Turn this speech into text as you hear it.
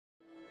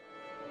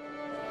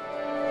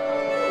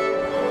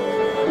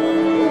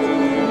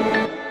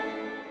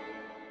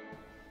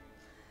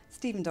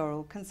Stephen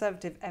Dorrell,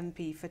 Conservative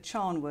MP for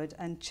Charnwood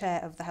and Chair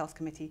of the Health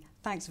Committee.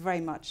 Thanks very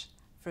much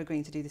for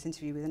agreeing to do this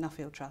interview with the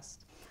Nuffield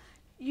Trust.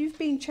 You've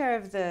been Chair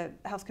of the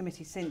Health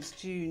Committee since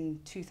June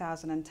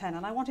 2010,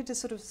 and I wanted to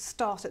sort of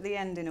start at the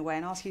end in a way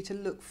and ask you to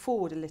look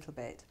forward a little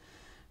bit.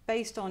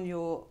 Based on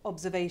your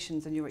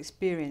observations and your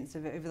experience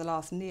over the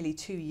last nearly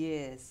 2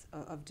 years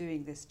of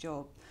doing this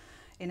job,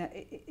 in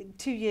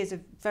 2 years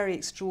of very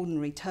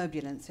extraordinary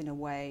turbulence in a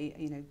way,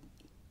 you know,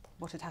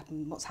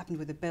 what's happened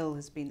with the bill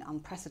has been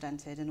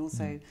unprecedented, and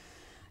also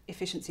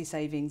efficiency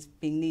savings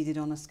being needed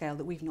on a scale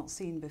that we've not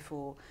seen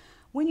before.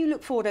 When you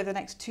look forward over the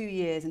next 2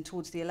 years and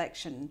towards the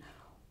election,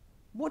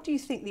 what do you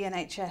think the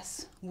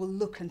NHS will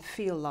look and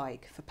feel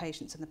like for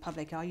patients and the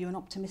public? Are you an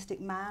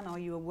optimistic man? Are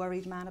you a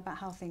worried man about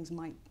how things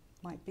might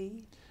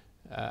be?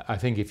 I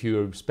think if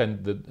you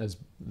spend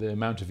the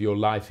amount of your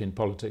life in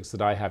politics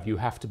that I have, you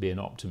have to be an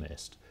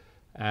optimist.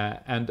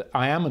 And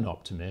I am an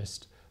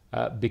optimist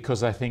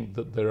because I think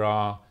that there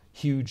are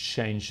huge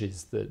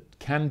changes that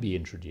can be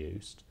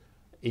introduced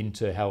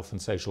into health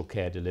and social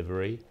care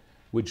delivery,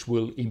 which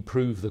will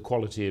improve the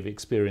quality of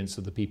experience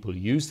of the people who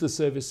use the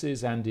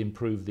services and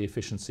improve the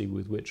efficiency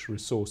with which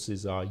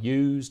resources are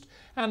used,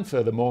 and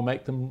furthermore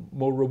make them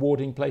more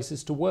rewarding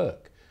places to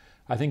work.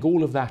 I think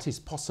all of that is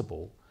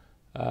possible.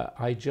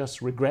 I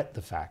just regret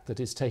the fact that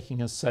it's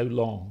taking us so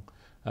long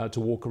to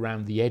walk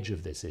around the edge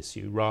of this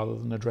issue rather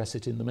than address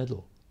it in the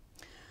middle.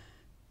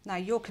 Now,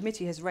 your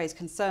committee has raised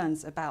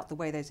concerns about the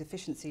way those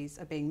efficiencies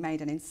are being made,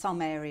 and in some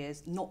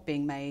areas not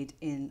being made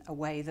in a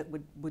way that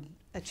would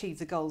achieve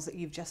the goals that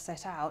you've just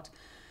set out.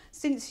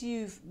 Since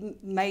you've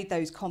made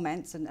those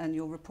comments and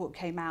your report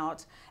came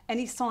out,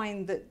 any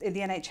sign that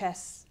the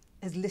NHS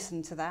has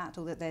listened to that,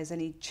 or that there's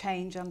any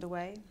change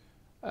underway?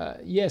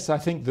 Yes, I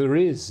think there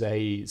is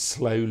a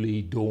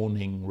slowly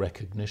dawning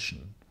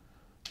recognition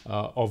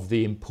of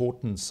the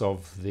importance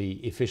of the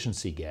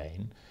efficiency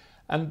gain,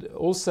 and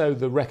also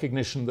the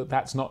recognition that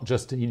that's not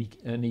just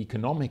an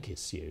economic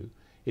issue,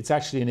 it's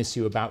actually an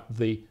issue about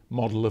the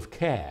model of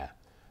care.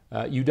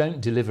 You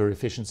don't deliver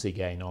efficiency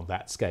gain on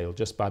that scale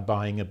just by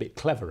buying a bit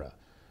cleverer.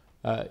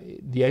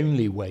 The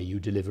only way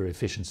you deliver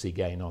efficiency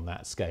gain on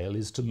that scale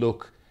is to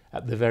look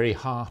at the very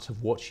heart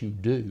of what you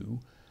do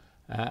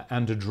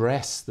and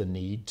address the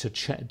need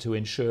to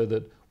ensure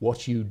that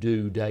what you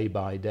do day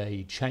by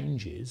day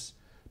changes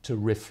to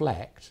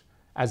reflect,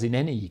 as in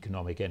any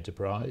economic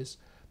enterprise,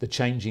 the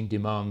changing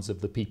demands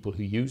of the people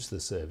who use the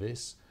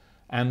service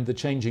and the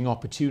changing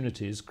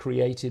opportunities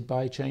created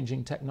by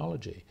changing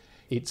technology.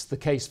 It's the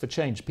case for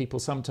change. People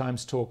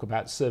sometimes talk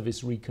about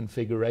service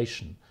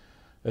reconfiguration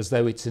as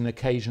though it's an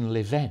occasional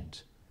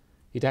event.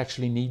 It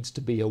actually needs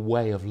to be a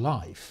way of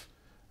life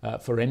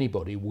for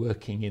anybody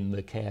working in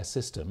the care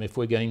system if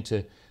we're going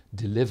to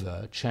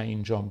deliver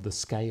change on the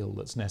scale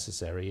that's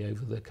necessary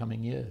over the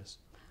coming years.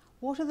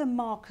 What are the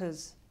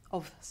markers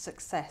of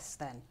success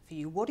then for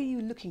you? What are you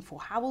looking for?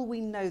 How will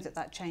we know that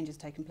that change has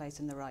taken place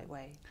in the right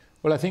way?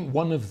 Well, I think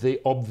one of the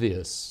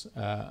obvious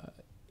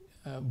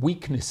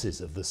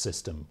weaknesses of the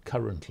system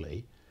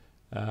currently,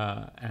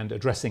 and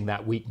addressing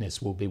that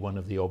weakness will be one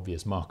of the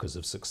obvious markers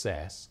of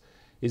success,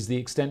 is the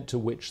extent to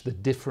which the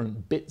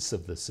different bits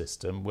of the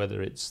system,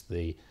 whether it's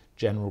the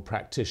general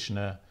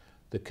practitioner,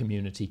 the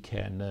community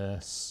care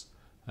nurse,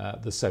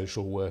 the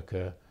social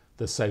worker,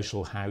 the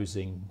social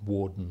housing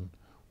warden,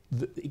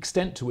 the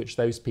extent to which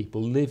those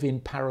people live in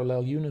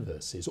parallel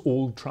universes,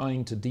 all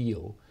trying to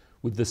deal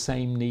with the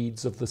same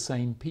needs of the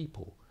same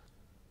people.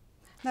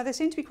 Now, there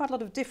seem to be quite a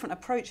lot of different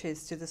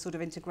approaches to the sort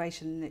of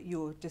integration that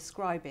you're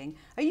describing.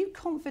 Are you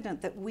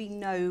confident that we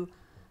know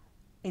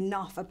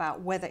enough about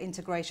whether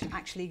integration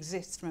actually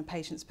exists from a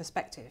patient's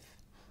perspective?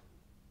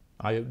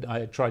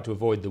 I try to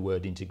avoid the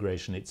word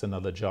integration, it's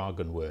another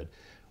jargon word.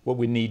 What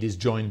we need is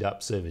joined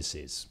up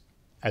services.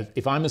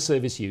 If I'm a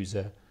service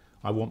user,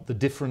 I want the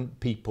different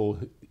people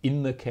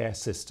in the care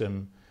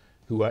system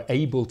who are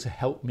able to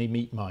help me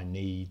meet my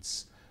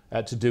needs,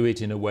 to do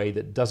it in a way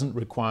that doesn't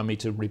require me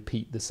to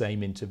repeat the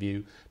same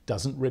interview,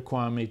 doesn't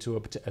require me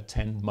to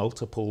attend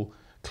multiple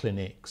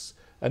clinics,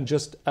 and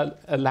just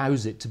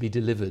allows it to be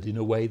delivered in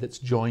a way that's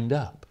joined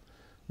up.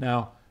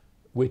 Now,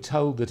 we're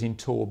told that in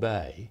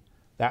Torbay,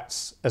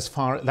 that's as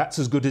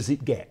good as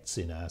it gets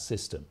in our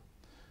system.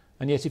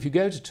 And yet if you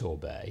go to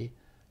Torbay,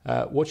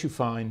 what you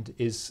find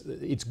is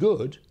it's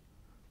good,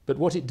 but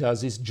what it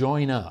does is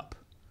join up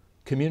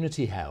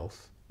community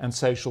health and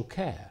social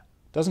care.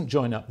 Doesn't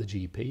join up the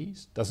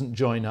GPs, doesn't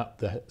join up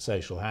the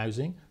social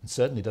housing, and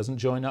certainly doesn't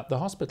join up the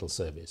hospital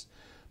service.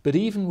 But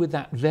even with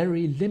that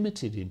very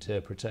limited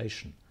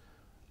interpretation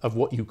of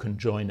what you can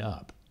join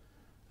up,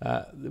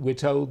 we're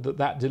told that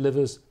that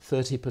delivers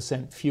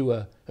 30%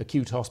 fewer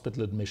acute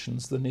hospital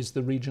admissions than is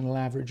the regional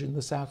average in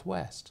the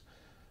southwest.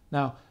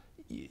 Now,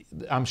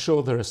 I'm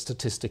sure there are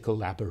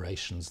statistical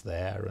aberrations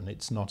there, and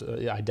it's not,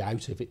 I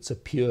doubt if it's a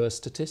pure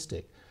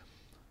statistic.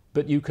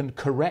 But you can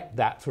correct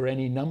that for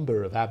any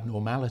number of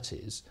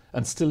abnormalities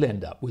and still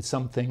end up with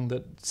something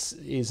that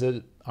is,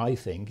 I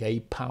think,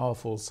 a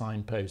powerful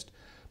signpost,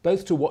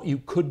 both to what you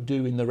could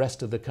do in the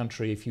rest of the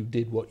country if you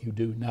did what you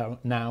do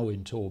now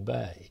in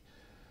Torbay,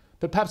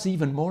 But perhaps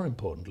even more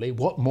importantly,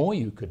 what more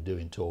you could do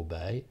in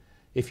Torbay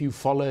if you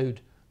followed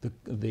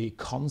the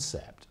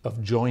concept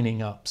of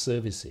joining up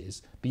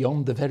services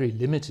beyond the very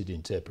limited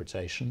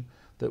interpretation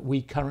that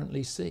we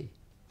currently see.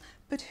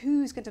 But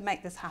who's going to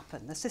make this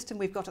happen? The system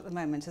we've got at the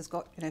moment has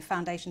got,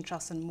 foundation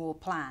trusts and more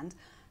planned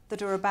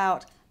that are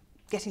about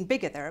getting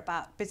bigger. They're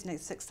about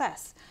business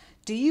success.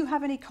 Do you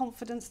have any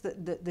confidence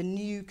that the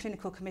new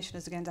clinical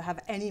commissioners are going to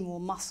have any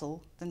more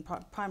muscle than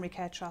primary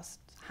care trusts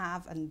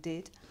have and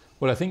did?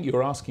 Well, I think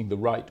you're asking the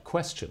right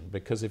question,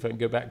 because if I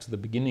go back to the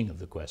beginning of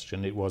the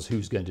question, it was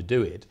who's going to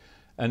do it.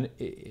 And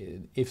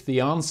if the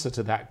answer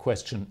to that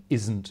question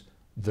isn't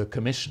the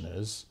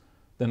commissioners,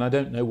 then I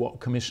don't know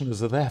what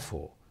commissioners are there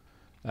for.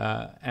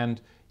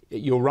 And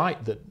you're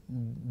right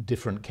that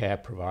different care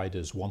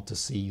providers want to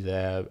see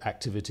their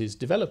activities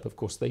develop. Of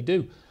course they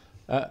do.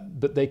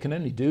 But they can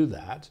only do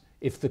that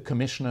if the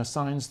commissioner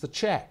signs the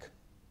cheque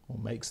or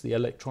makes the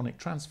electronic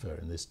transfer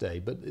in this day.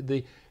 But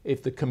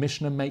if the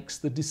commissioner makes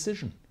the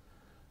decision.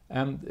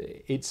 And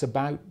it's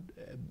about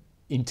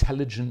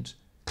intelligent,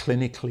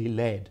 clinically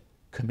led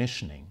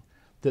commissioning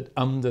that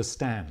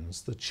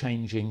understands the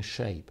changing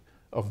shape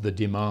of the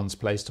demands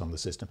placed on the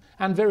system.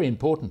 And very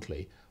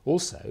importantly,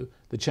 also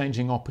the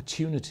changing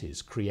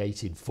opportunities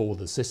created for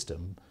the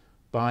system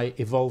by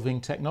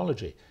evolving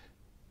technology.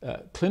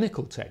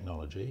 Clinical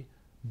technology,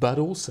 but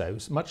also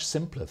much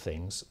simpler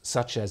things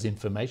such as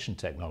information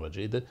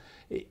technology. That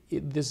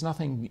there's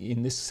nothing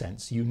in this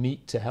sense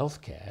unique to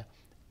healthcare.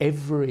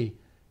 Every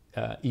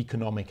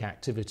economic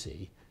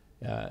activity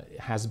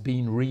has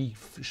been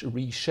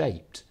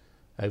reshaped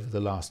over the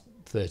last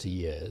 30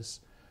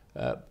 years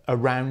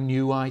around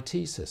new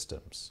IT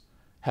systems.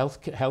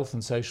 Health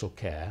and social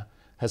care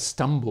has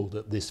stumbled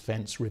at this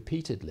fence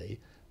repeatedly,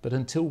 but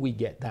until we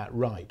get that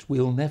right,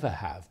 we'll never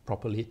have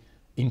properly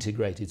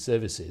integrated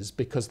services,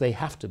 because they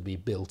have to be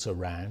built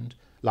around,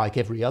 like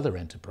every other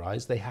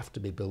enterprise, they have to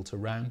be built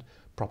around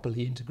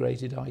properly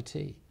integrated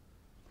IT.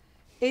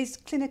 Is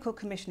clinical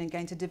commissioning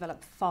going to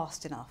develop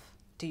fast enough,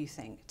 do you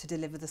think, to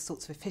deliver the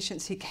sorts of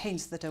efficiency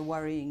gains that are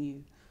worrying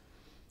you?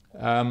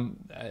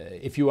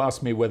 If you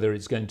ask me whether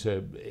it's going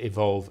to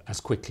evolve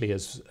as quickly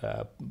as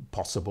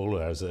possible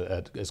or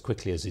as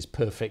quickly as is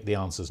perfect, the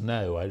answer is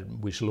no.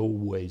 We shall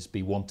always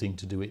be wanting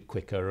to do it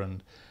quicker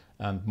and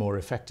more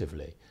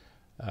effectively.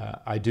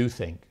 I do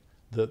think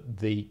that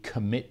the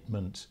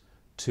commitment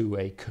to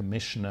a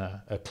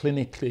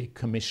clinical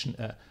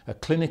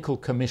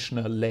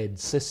commissioner-led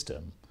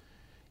system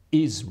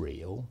is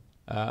real,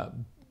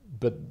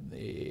 but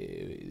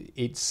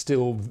it's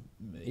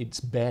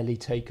barely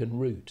taken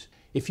root.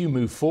 If you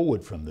move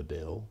forward from the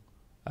bill,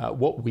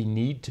 what we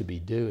need to be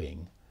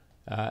doing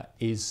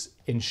is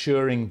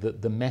ensuring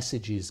that the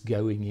messages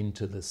going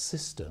into the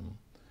system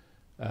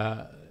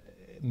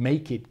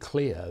make it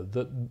clear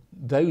that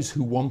those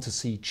who want to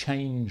see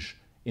change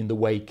in the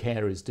way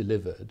care is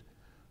delivered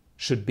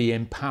should be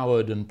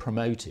empowered and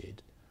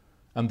promoted,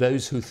 and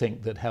those who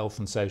think that health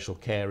and social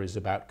care is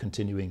about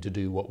continuing to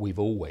do what we've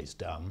always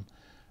done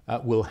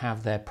will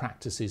have their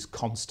practices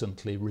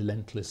constantly,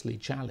 relentlessly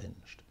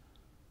challenged.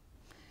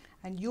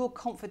 And you're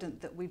confident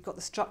that we've got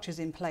the structures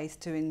in place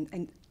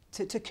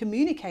to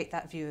communicate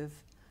that view of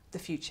the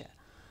future?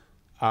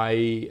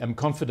 I am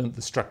confident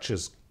the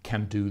structures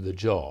can do the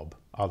job.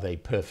 Are they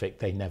perfect?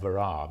 They never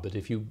are. But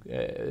if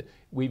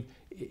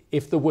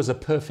there was a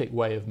perfect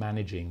way of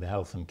managing the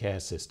health and care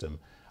system,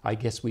 I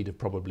guess we'd have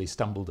probably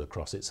stumbled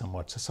across it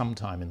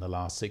sometime in the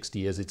last 60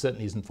 years. It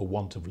certainly isn't for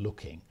want of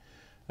looking.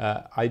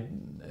 I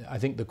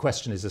think the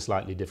question is a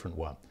slightly different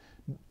one.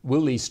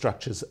 Will these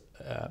structures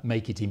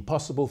make it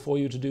impossible for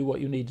you to do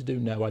what you need to do?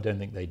 No, I don't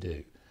think they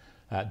do.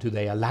 Do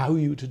they allow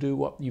you to do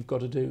what you've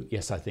got to do?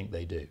 Yes, I think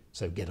they do.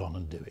 So get on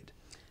and do it.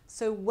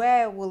 So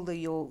where will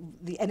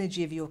the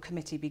energy of your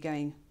committee be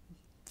going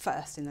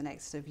first in the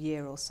next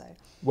year or so?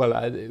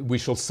 Well, we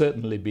shall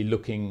certainly be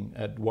looking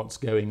at what's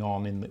going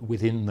on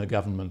within the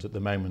government at the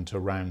moment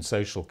around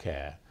social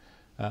care,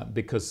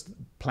 because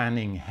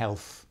planning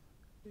health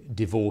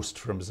divorced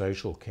from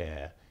social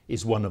care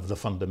is one of the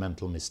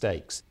fundamental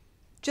mistakes.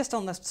 Just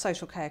on the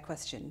social care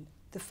question,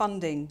 the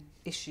funding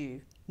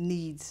issue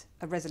needs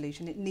a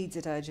resolution. It needs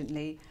it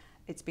urgently.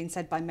 It's been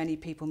said by many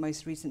people,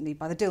 most recently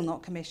by the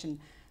Dorrell Commission.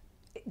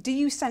 Do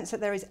you sense that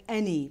there is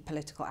any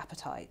political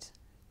appetite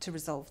to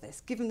resolve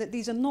this, given that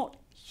these are not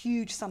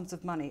huge sums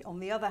of money? On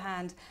the other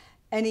hand,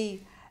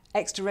 any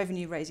extra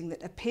revenue raising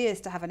that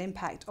appears to have an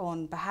impact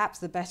on perhaps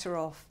the better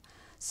off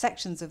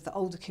sections of the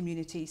older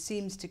community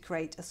seems to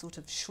create a sort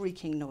of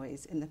shrieking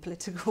noise in the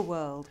political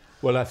world.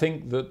 Well, I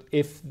think that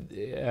if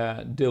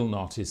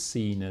DILNOT is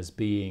seen as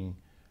being,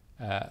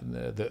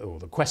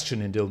 the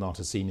question in DILNOT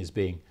is seen as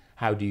being,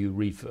 how do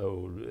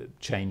you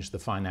change the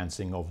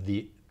financing of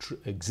the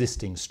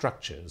existing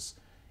structures,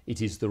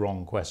 it is the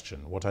wrong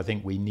question. What I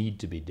think we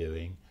need to be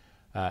doing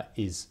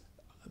is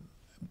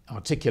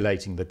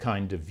articulating the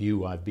kind of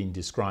view I've been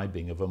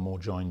describing of a more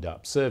joined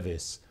up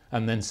service,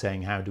 and then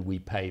saying how do we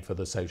pay for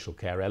the social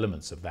care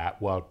elements of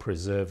that while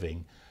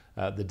preserving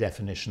the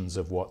definitions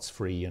of what's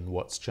free and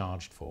what's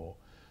charged for.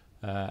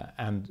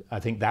 And I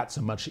think that's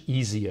a much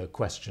easier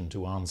question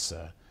to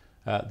answer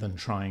than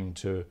trying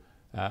to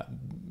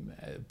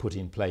put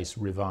in place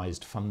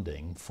revised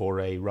funding for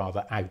a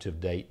rather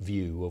out-of-date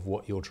view of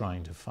what you're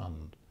trying to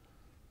fund.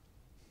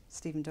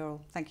 Stephen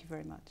Dorrell, thank you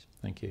very much.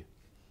 Thank you.